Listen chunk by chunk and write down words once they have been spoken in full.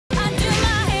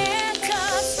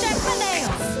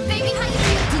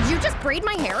braid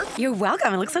my hair? You're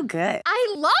welcome. It looks so good.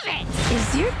 I love it!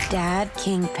 Is your dad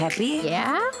King Peppy?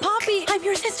 Yeah? Poppy, I'm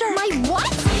your sister. My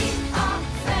what?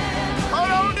 Hold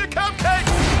on to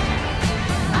cupcakes!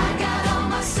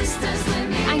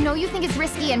 I know you think it's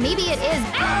risky, and maybe it is,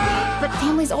 but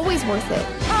family's always worth it.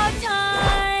 Hug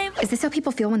time! Is this how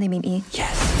people feel when they meet E?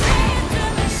 Yes.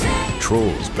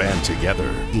 Trolls Band Together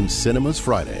in cinemas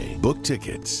Friday. Book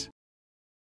tickets.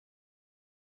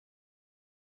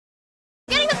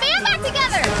 Getting the band back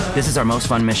together! This is our most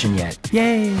fun mission yet.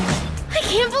 Yay! I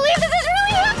can't believe this is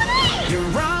really happening! You're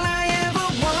all I ever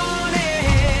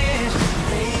wanted.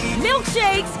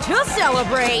 Milkshakes to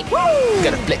celebrate. Woo!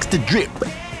 Gotta flex the drip.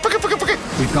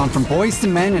 We've gone from boys to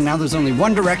men, and now there's only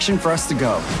one direction for us to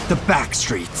go. The back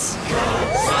streets.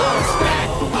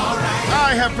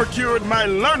 I have procured my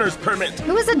learner's permit.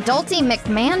 Who is Adulty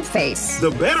McMahon face?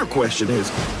 The better question is,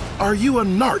 are you a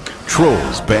narc?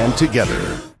 Trolls Band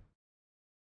Together.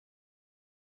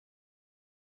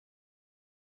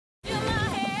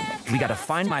 We gotta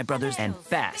find my brothers and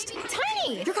fast.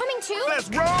 Tiny, you're coming too? Let's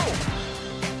roll!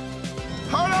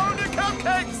 Hold on to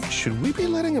cupcakes! Should we be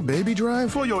letting a baby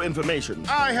drive? For your information,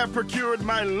 I have procured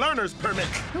my learner's permit.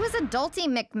 Who is Adulty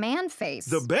McMahon face?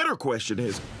 The better question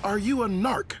is, are you a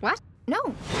narc? What? No.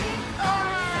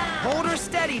 Hold her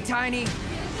steady, Tiny.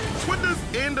 What does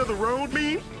end of the road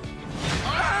mean?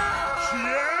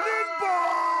 Cannonball!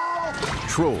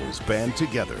 Trolls Band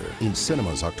Together in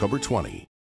cinemas October 20.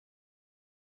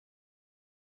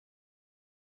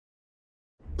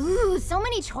 Ooh, so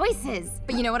many choices.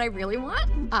 But you know what I really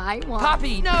want? I want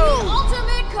Poppy, no!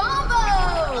 Ultimate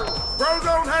Combo!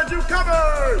 Frozone has you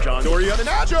covered! John Dory on the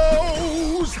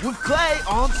nachos! With Clay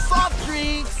on soft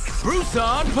drinks. Bruce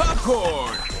on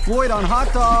popcorn. Floyd on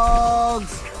hot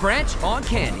dogs. Branch on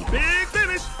candy. Big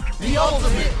finish! The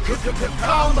ultimate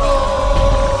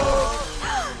combo!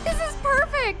 This is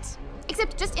perfect!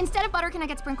 Except just instead of butter, can I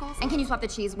get sprinkles? And can you swap the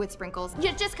cheese with sprinkles?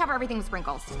 Just cover everything with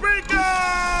sprinkles.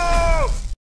 Sprinkles!